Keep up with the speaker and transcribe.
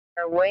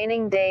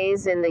waning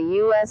days in the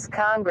U.S.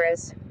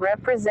 Congress,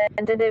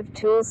 Representative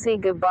Tulsi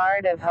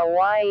Gabbard of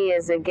Hawaii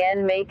is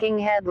again making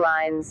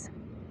headlines.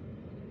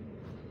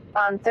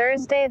 On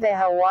Thursday, the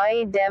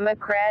Hawaii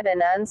Democrat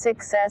and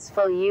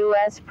unsuccessful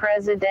U.S.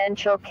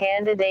 presidential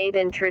candidate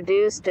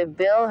introduced a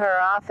bill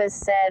her office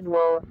said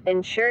will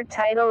ensure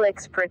Title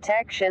IX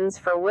protections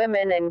for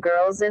women and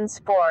girls in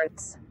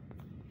sports.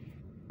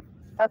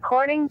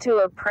 According to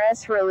a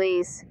press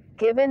release,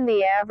 given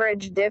the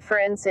average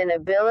difference in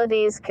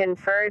abilities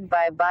conferred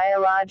by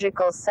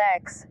biological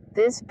sex,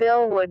 this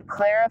bill would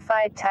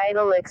clarify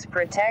Title IX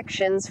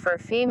protections for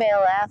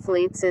female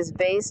athletes is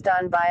based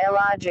on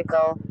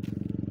biological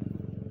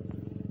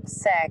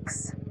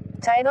sex.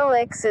 Title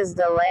IX is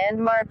the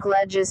landmark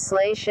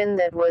legislation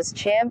that was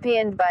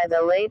championed by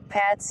the late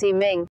Patsy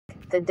Mink,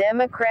 the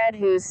Democrat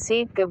whose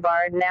seat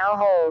Gabbard now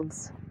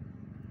holds.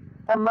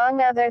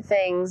 Among other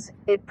things,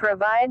 it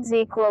provides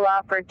equal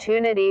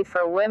opportunity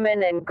for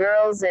women and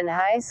girls in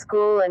high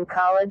school and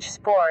college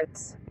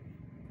sports.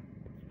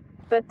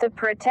 But the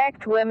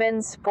Protect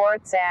Women's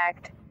Sports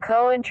Act,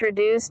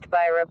 co-introduced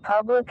by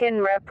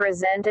Republican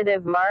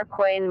Representative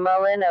Markwayne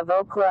Mullin of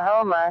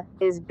Oklahoma,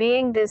 is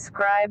being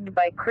described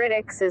by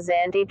critics as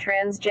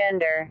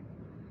anti-transgender.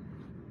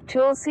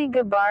 Tulsi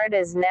Gabbard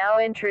is now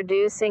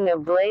introducing a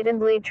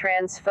blatantly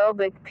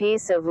transphobic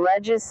piece of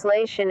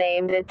legislation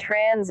aimed at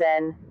trans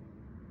and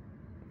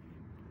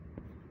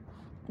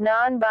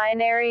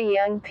non-binary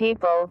young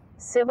people,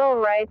 civil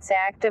rights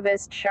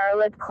activist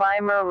Charlotte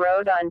Clymer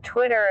wrote on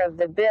Twitter of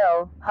the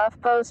bill,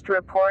 HuffPost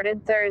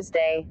reported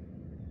Thursday.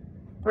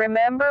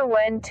 Remember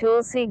when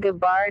Tulsi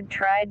Gabbard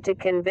tried to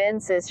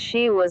convince us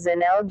she was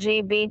an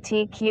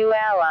LGBTQ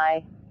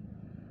ally?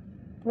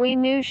 We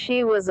knew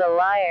she was a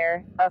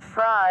liar, a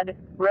fraud,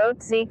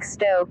 wrote Zeke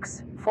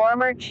Stokes,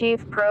 former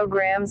chief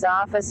programs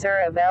officer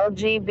of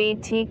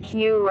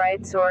LGBTQ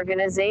rights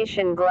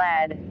organization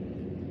GLAAD.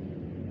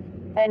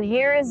 And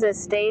here is a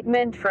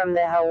statement from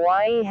the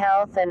Hawaii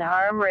Health and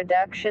Harm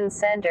Reduction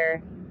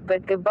Center,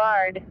 but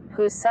Gabbard,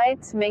 who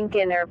cites Mink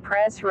in her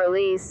press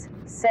release,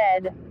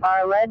 said,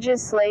 "Our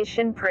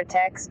legislation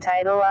protects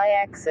Title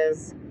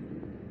IX's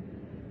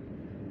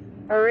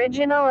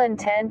original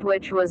intent,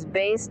 which was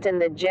based in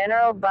the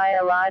general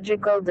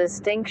biological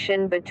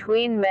distinction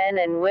between men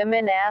and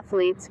women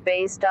athletes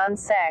based on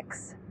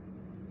sex."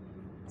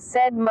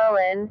 Said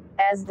Mullin,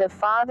 "As the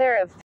father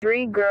of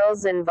 3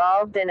 girls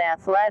involved in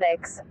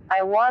athletics,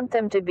 I want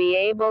them to be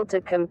able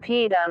to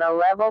compete on a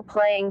level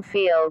playing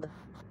field.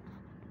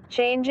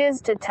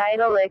 Changes to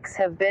Title IX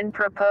have been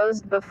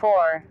proposed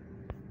before."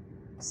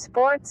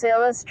 Sports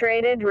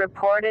Illustrated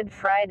reported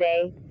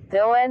Friday,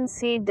 though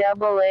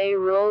NCAA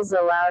rules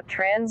allow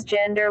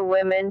transgender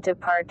women to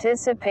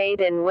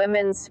participate in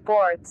women's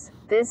sports,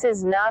 this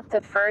is not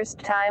the first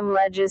time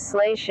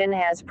legislation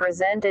has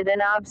presented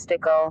an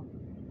obstacle.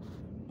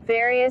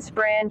 Various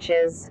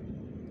branches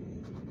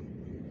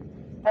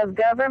of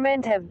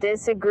government have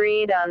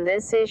disagreed on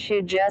this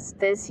issue just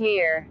this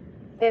year.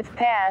 If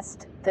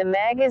passed, the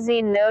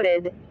magazine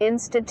noted,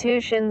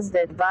 institutions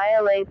that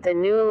violate the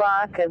new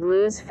law could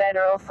lose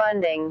federal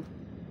funding.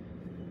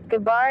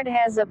 Gabbard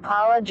has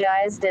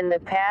apologized in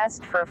the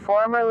past for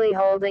formerly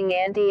holding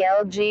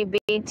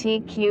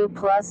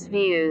anti-LGBTQ+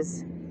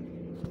 views.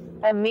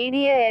 A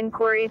media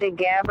inquiry to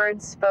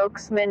Gabbard's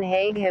spokesman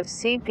Haig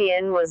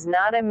Hovsepian was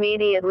not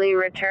immediately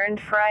returned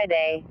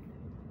Friday.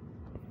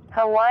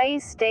 Hawaii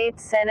State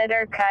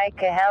Senator Kai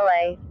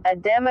Kahele, a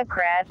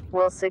Democrat,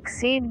 will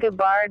succeed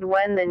Gabbard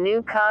when the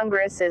new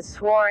Congress is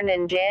sworn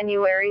in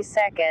January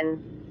 2.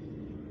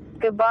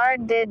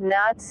 Gabbard did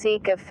not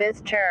seek a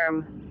 5th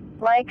term.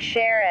 Like,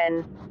 share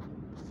and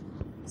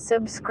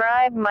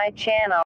subscribe my channel.